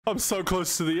I'm so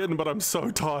close to the end, but I'm so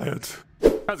tired.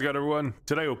 How's it going, everyone?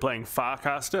 Today we're playing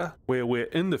Farcaster, where we're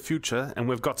in the future and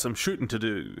we've got some shooting to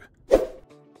do.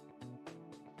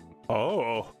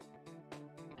 Oh.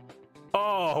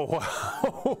 Oh,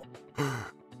 wow.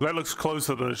 That looks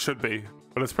closer than it should be,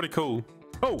 but it's pretty cool.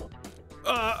 Oh.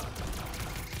 I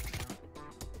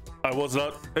was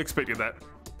not expecting that.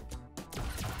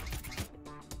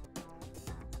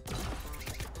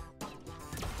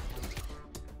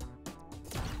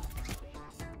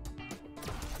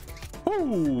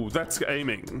 Ooh, that's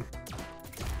aiming.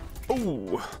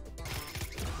 Ooh.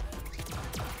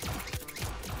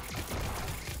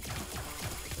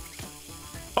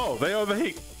 Oh, they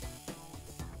overheat.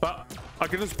 But I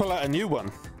can just pull out a new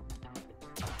one.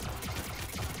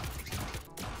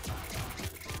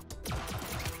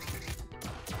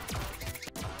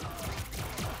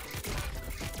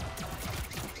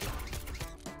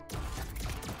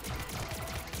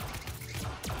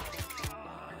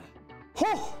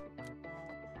 Oh!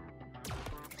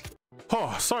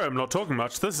 Oh, sorry I'm not talking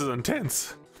much. This is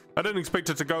intense. I didn't expect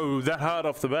it to go that hard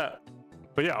off the bat.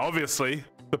 But yeah, obviously,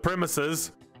 the premise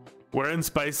is we're in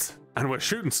space and we're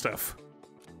shooting stuff.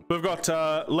 We've got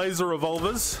laser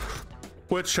revolvers,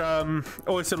 which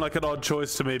always seem like an odd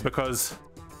choice to me because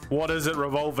what is it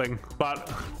revolving? But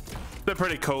they're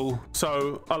pretty cool,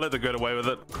 so I'll let them get away with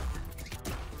it.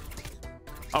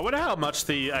 I wonder how much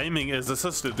the aiming is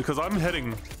assisted because I'm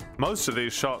hitting most of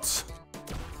these shots.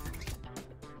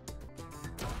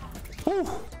 Whew,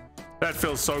 that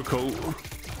feels so cool.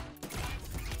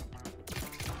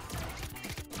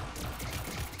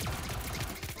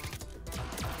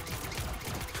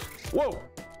 Whoa!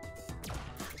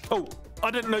 Oh,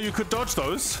 I didn't know you could dodge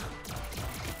those.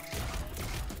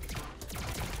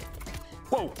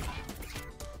 Whoa!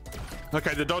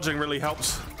 Okay, the dodging really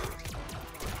helps.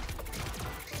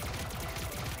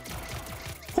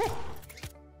 Whew.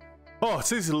 Oh,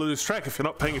 it's easy to lose track if you're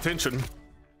not paying attention.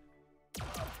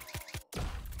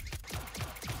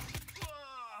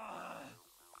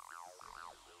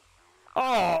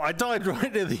 Oh, I died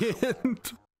right near the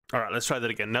end. All right, let's try that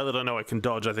again. Now that I know I can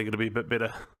dodge, I think it'll be a bit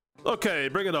better. Okay,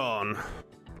 bring it on.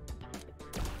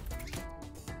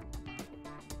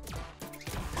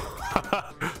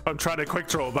 I'm trying to quick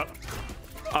draw, but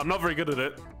I'm not very good at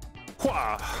it.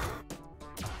 Wah!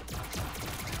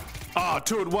 Ah,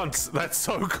 two at once. That's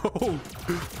so cool.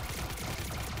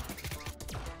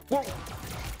 Whoa!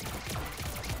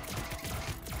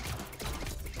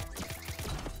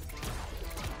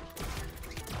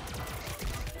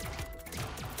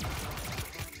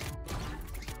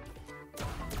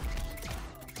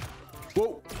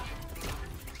 Whoa!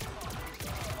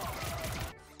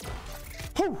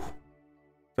 Whew.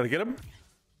 Did I get him?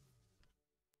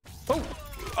 Oh!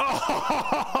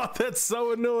 Oh, that's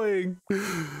so annoying.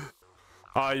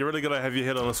 You're really gonna have your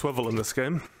head on a swivel in this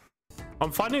game.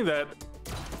 I'm finding that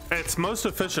it's most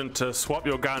efficient to swap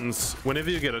your guns whenever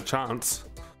you get a chance,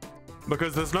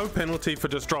 because there's no penalty for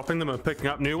just dropping them and picking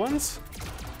up new ones,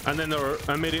 and then they're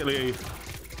immediately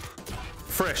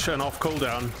fresh and off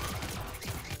cooldown.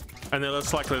 And they're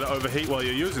less likely to overheat while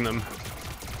you're using them.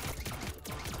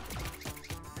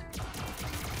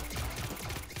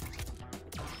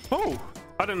 Oh,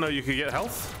 I didn't know you could get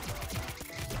health.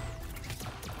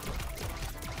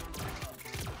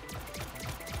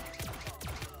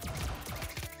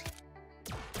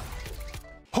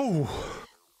 Oh.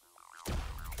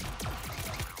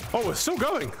 Oh, we're still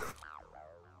going.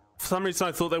 For some reason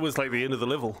I thought that was like the end of the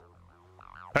level.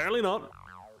 Apparently not.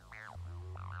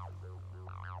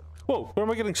 Whoa, where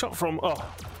am I getting shot from? Oh.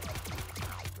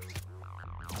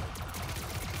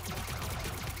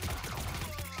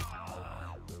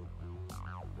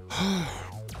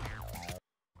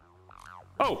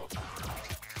 Oh.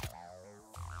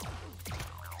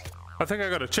 I think I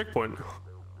got a checkpoint.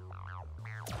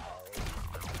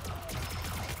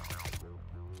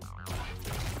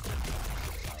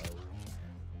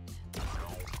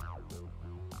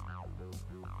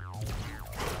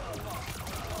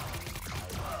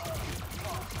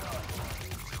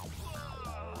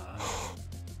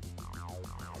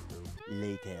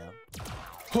 Later.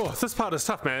 Oh, this part is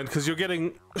tough, man, because you're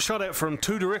getting shot at from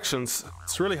two directions.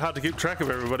 It's really hard to keep track of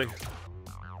everybody.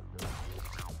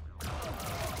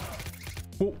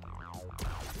 Oh.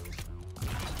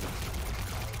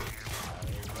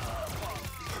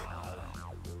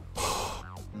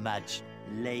 Much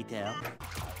later.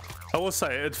 I will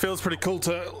say, it feels pretty cool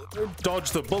to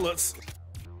dodge the bullets.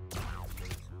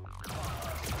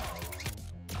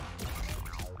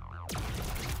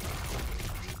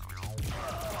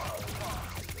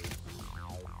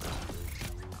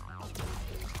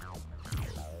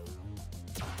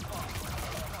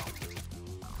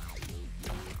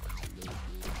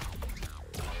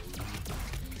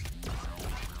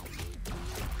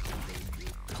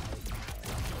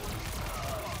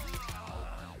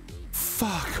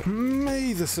 Fuck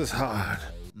me, this is hard.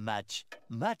 Much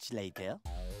later.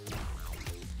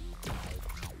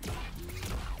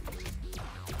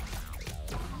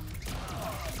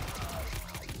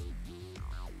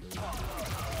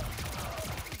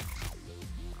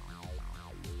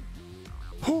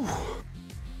 Whew.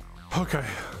 Okay.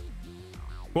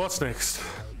 What's next?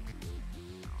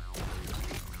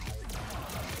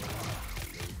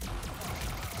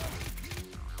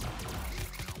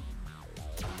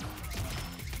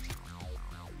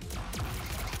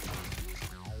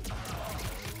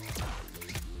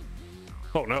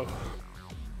 Oh no.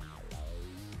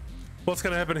 What's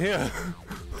gonna happen here?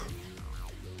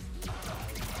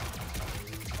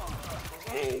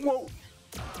 Whoa.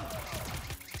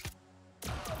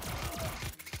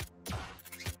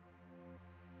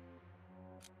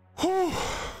 Whew.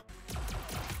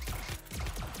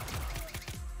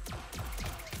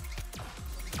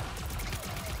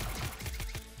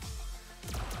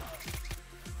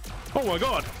 Oh my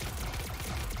god.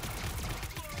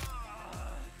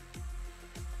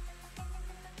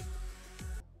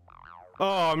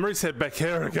 Oh, I'm reset back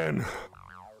here again.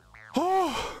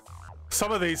 Oh,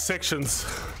 some of these sections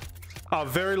are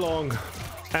very long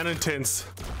and intense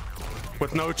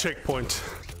with no checkpoint.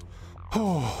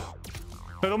 Oh,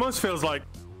 it almost feels like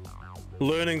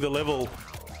learning the level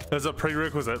is a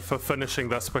prerequisite for finishing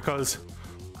this, because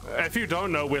if you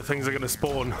don't know where things are going to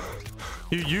spawn,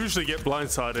 you usually get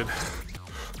blindsided.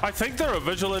 I think there are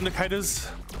visual indicators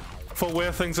for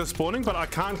where things are spawning, but I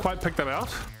can't quite pick them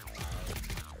out.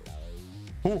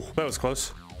 Ooh, that was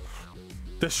close.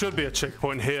 There should be a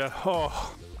checkpoint here.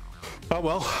 Oh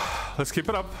well, let's keep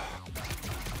it up.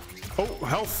 Oh,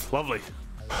 health, lovely.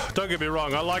 Don't get me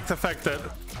wrong, I like the fact that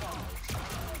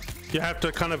you have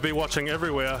to kind of be watching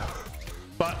everywhere,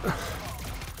 but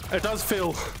it does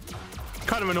feel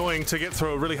kind of annoying to get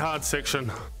through a really hard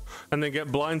section and then get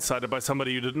blindsided by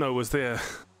somebody you didn't know was there.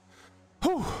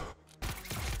 Whew.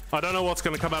 I don't know what's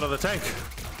going to come out of the tank.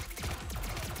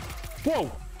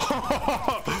 Whoa.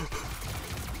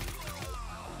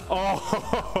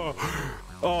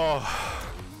 Oh,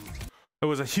 it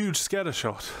was a huge scatter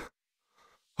shot.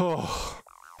 Oh,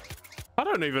 I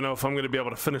don't even know if I'm going to be able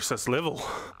to finish this level.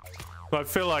 I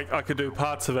feel like I could do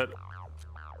parts of it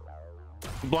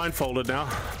blindfolded now.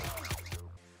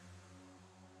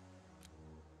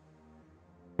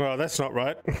 Well, that's not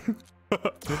right.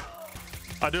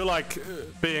 I do like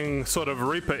being sort of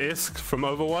Reaper-esque from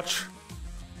Overwatch.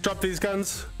 Drop these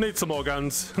guns, need some more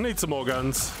guns, need some more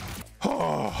guns.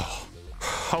 Oh,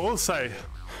 I will say,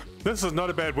 this is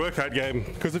not a bad workout game,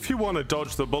 because if you want to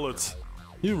dodge the bullets,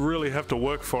 you really have to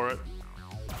work for it.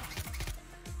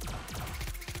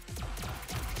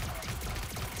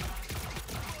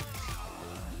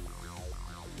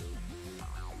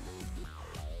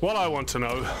 What I want to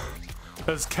know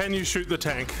is, can you shoot the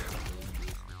tank?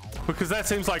 Because that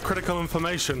seems like critical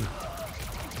information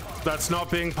that's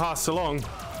not being passed along.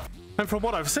 And from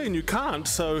what I've seen, you can't,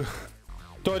 so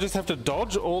do I just have to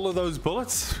dodge all of those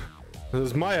bullets?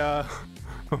 Because my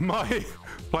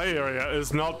play area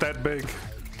is not that big.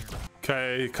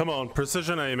 Okay, come on,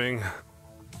 precision aiming.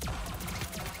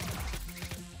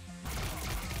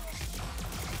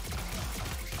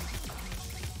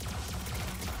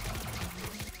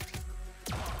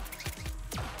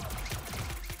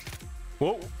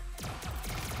 Whoa.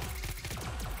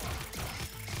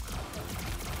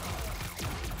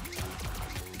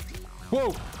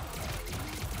 Whoa!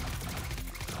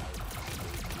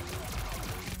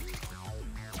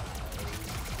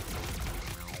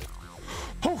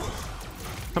 Oh!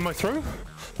 Am I through?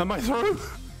 Am I through?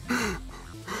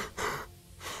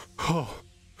 Oh!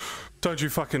 Don't you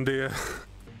fucking dare!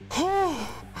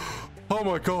 Oh! Oh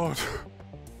my god!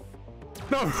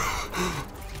 No!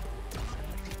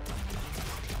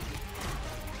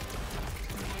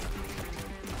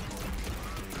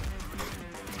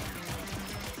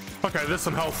 Okay, there's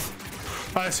some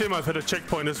health. I assume I've hit a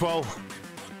checkpoint as well.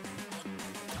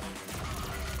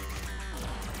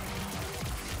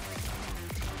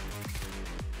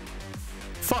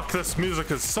 Fuck, this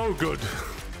music is so good.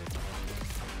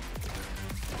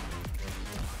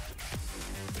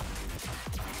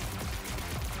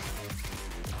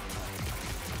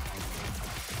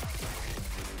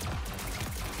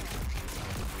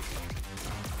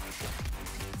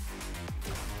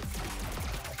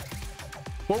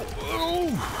 Whoa.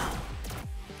 Oh,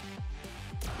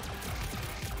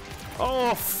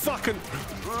 oh fucking.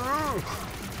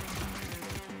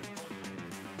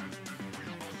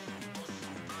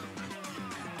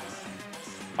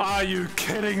 Are you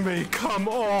kidding me? Come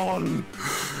on.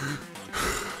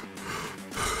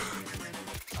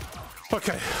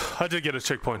 Okay, I did get a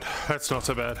checkpoint. That's not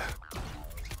so bad.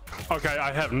 Okay,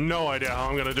 I have no idea how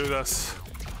I'm gonna do this.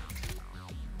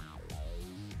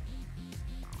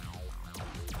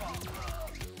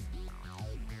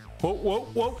 Whoa, whoa,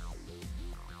 whoa.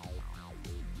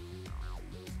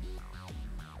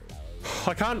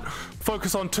 I can't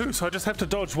focus on two, so I just have to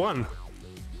dodge one.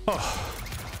 Oh.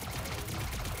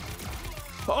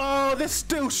 Oh, they're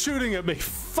still shooting at me.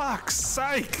 Fuck's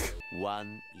sake.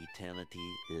 One eternity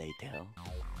later.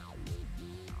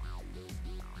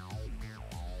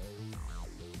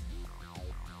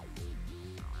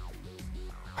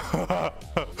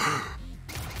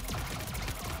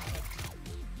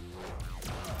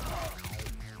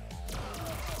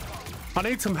 I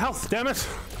need some health, damn it.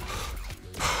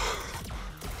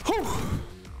 Whew.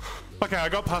 Okay, I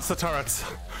got past the turrets.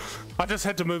 I just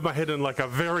had to move my head in like a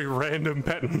very random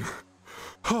pattern.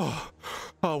 Oh,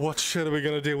 what shit are we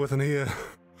gonna deal with in here?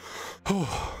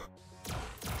 Oh.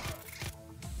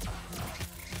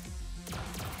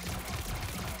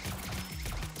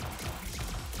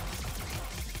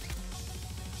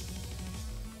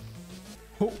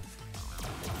 Oh.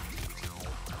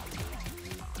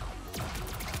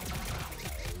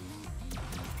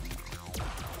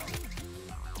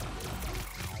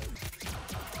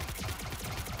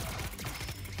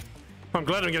 I'm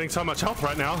glad I'm getting so much health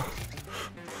right now.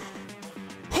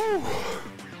 Whew.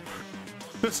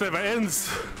 This never ends.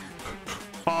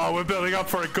 Oh, we're building up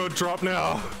for a good drop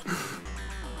now.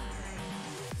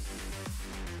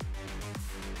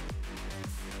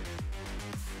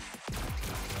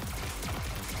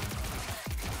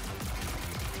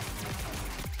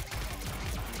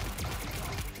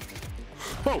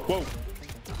 Whoa, whoa.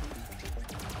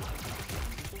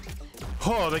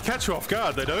 Oh, they catch you off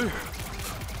guard, they do.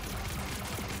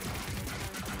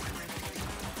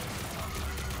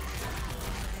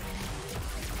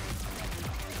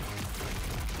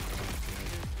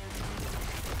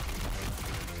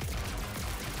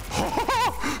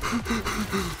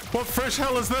 What fresh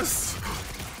hell is this?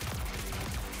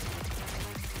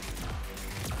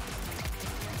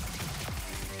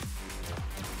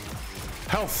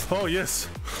 Health, oh yes.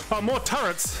 Oh, more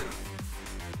turrets.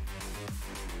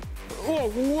 Oh,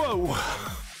 whoa.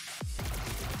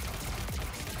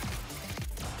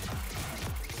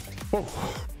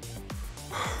 Oh.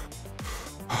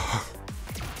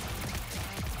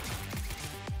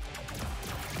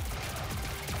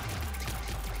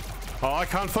 Oh, I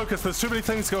can't focus. There's too many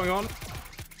things going on.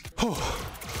 Oh.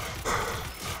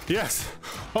 Yes.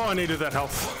 Oh, I needed that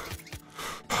health.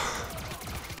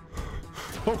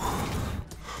 Oh.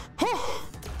 Oh.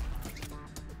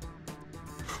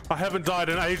 I haven't died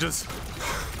in ages.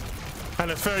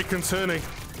 And it's very concerning.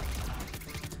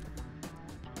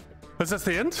 Is this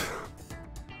the end?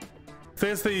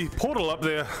 There's the portal up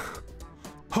there.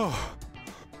 Oh.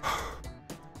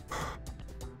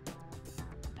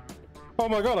 Oh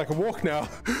my god, I can walk now.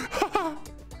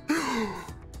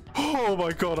 Oh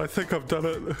my god, I think I've done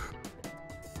it.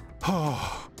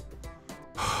 Oh.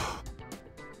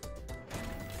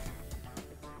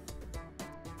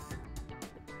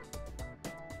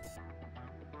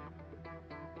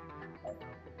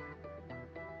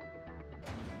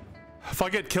 If I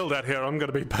get killed out here, I'm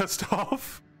gonna be pissed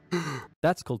off.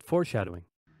 That's called foreshadowing.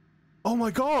 Oh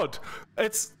my god,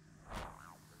 it's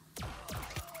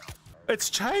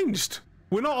changed.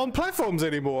 We're not on platforms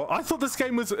anymore. I thought this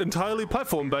game was entirely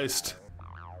platform based.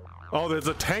 Oh, there's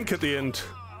a tank at the end.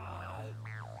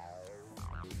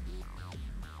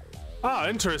 Ah,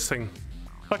 interesting.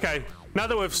 Okay, now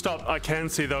that we've stopped, I can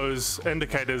see those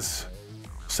indicators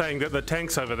saying that the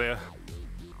tank's over there.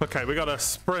 Okay, we gotta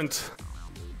sprint.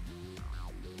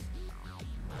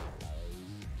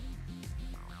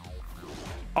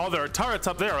 Oh, there are turrets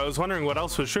up there. I was wondering what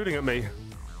else was shooting at me.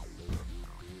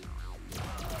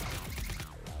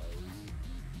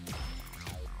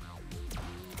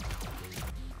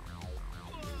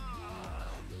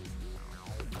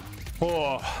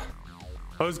 Oh,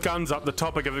 those guns up the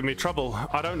top are giving me trouble.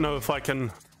 I don't know if I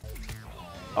can...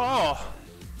 Oh,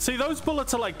 see, those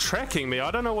bullets are like tracking me.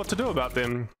 I don't know what to do about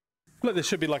them. Look, there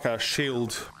should be like a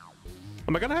shield.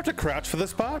 Am I gonna have to crouch for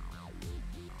this part?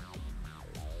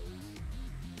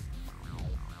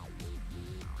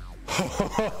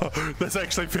 This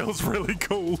actually feels really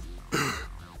cool.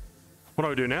 What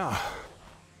do I do now?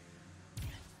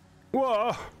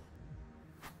 Whoa!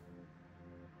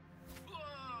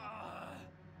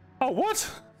 Oh, what?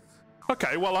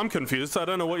 Okay, well, I'm confused. I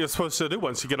don't know what you're supposed to do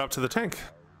once you get up to the tank.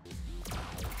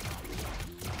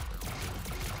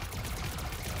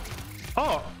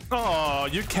 Oh,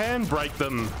 you can break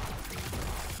them.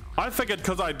 I figured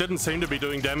because I didn't seem to be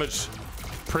doing damage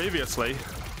previously.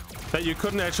 that you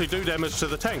couldn't actually do damage to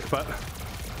the tank, but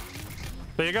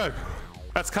there you go.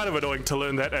 That's kind of annoying to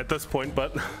learn that at this point,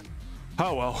 but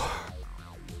oh well.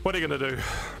 What are you gonna do?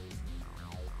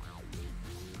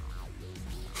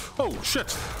 Oh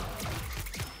shit.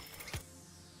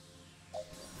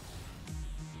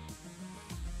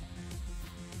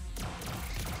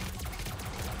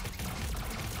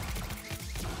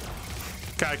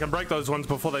 Okay, I can break those ones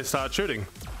before they start shooting.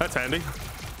 That's handy.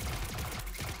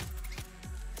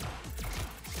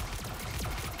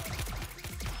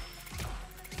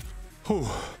 Whew.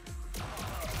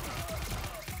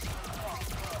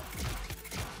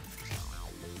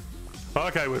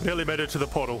 Okay, we've nearly made it to the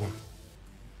portal.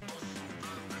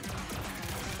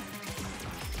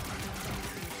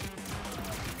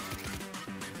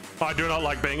 I do not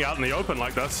like being out in the open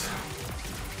like this.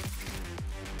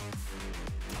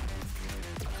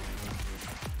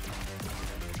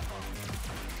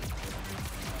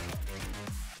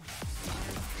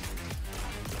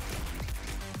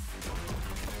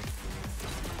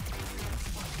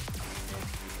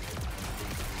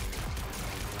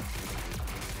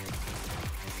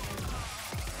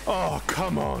 Oh,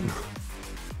 come on.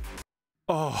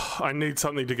 Oh, I need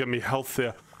something to give me health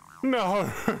there.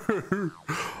 No.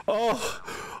 Oh,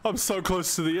 I'm so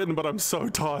close to the end, but I'm so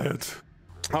tired.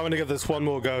 I'm gonna give this one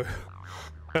more go.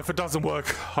 If it doesn't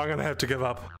work, I'm gonna have to give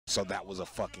up. So that was a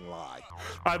fucking lie.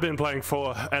 I've been playing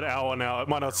for an hour now. It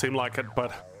might not seem like it,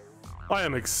 but I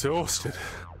am exhausted.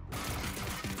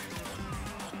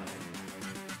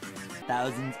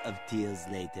 Thousands of tears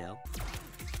later.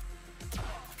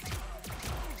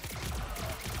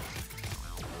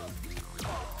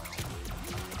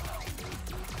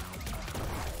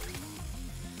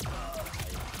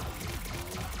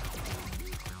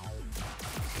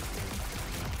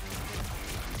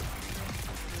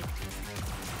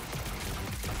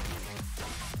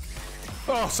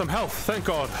 Oh, some health, thank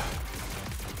God.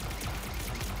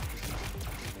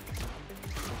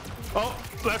 Oh,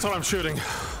 that's what I'm shooting.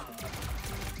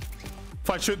 If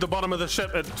I shoot the bottom of the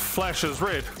ship, it flashes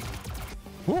red.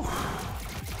 Woo.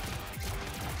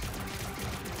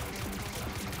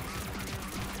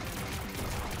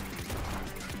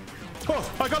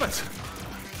 Oh, I got it.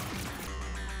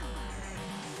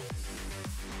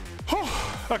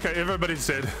 Oh, okay, everybody's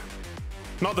dead.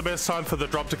 Not the best time for the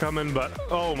drop to come in, but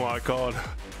oh my God.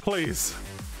 Please,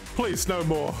 please no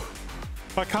more.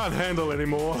 I can't handle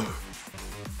anymore.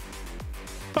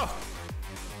 Oh,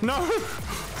 no.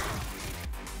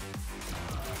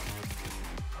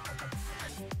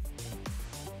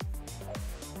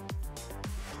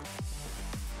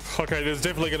 Okay, there's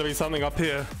definitely gonna be something up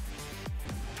here.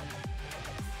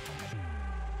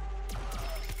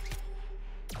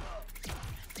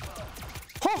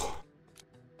 Oh.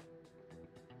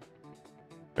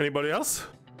 Anybody else?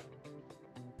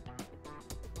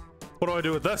 What do I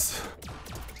do with this?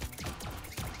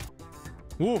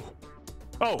 Woo.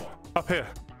 Oh, up here.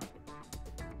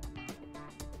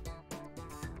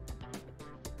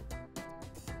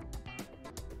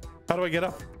 How do I get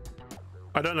up?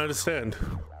 I don't understand.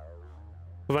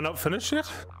 Have I not finished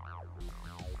yet?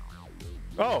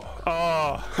 Oh,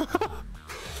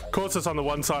 of course it's on the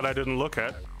one side I didn't look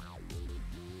at.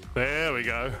 There we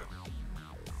go.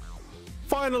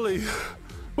 Finally,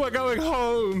 we're going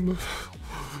home.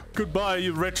 Goodbye,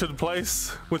 you wretched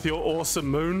place with your awesome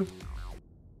moon.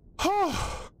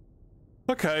 Oh,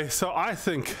 okay, so I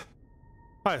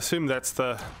assume that's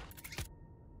the,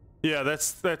 yeah,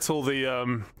 that's all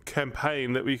the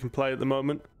campaign that we can play at the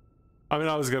moment. I mean,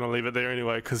 I was gonna leave it there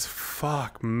anyway, because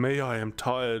fuck me, I am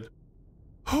tired.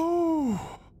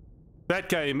 Oh, that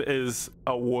game is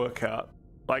a workout.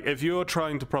 Like, if you're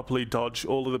trying to properly dodge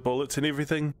all of the bullets and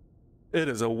everything, it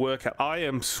is a workout. I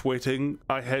am sweating.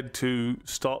 I had to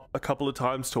stop a couple of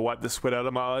times to wipe the sweat out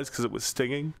of my eyes because it was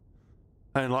stinging.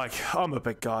 And like, I'm a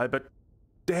big guy, but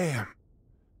damn.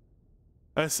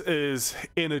 This is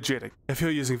energetic. If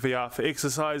you're using VR for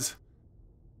exercise,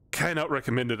 cannot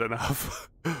recommend it enough.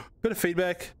 Bit of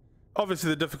feedback. Obviously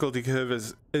the difficulty curve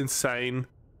is insane.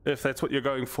 If that's what you're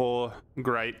going for,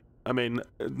 great. I mean,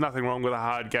 nothing wrong with a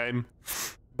hard game.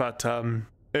 But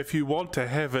if you want to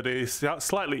have it a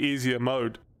slightly easier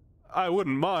mode, I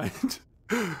wouldn't mind.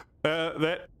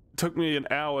 That took me an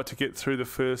hour to get through the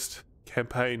first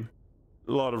campaign.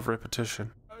 A lot of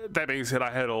repetition. That being said,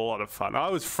 I had a lot of fun. I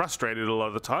was frustrated a lot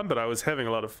of the time, but I was having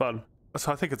a lot of fun.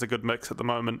 So I think it's a good mix at the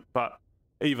moment, but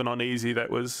even on easy, that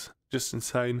was just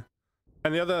insane.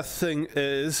 And the other thing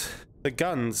is the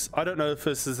guns. I don't know if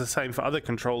this is the same for other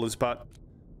controllers, but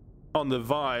on the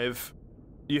Vive,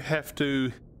 you have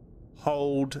to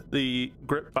hold the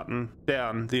grip button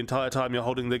down the entire time you're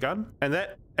holding the gun, and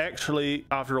that actually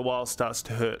after a while starts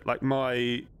to hurt. Like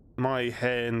my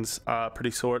hands are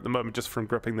pretty sore at the moment just from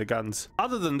gripping the guns.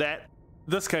 Other than that,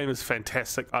 this game is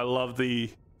fantastic. I love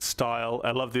the style,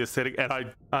 I love the aesthetic,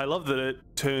 and I love that it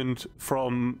turned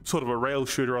from sort of a rail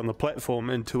shooter on the platform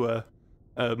into a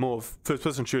more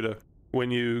first-person shooter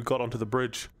when you got onto the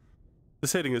bridge. The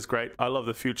setting is great. I love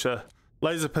the future.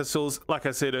 Laser pistols, like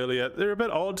I said earlier, they're a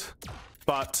bit odd,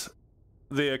 but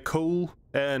they're cool,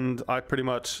 and I pretty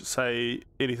much say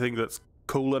anything that's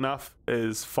cool enough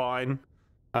is fine.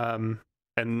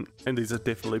 And these are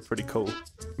definitely pretty cool.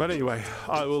 But anyway,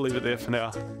 I will leave it there for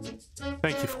now.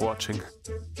 Thank you for watching.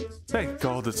 Thank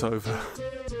God it's over.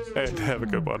 And have a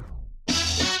good one.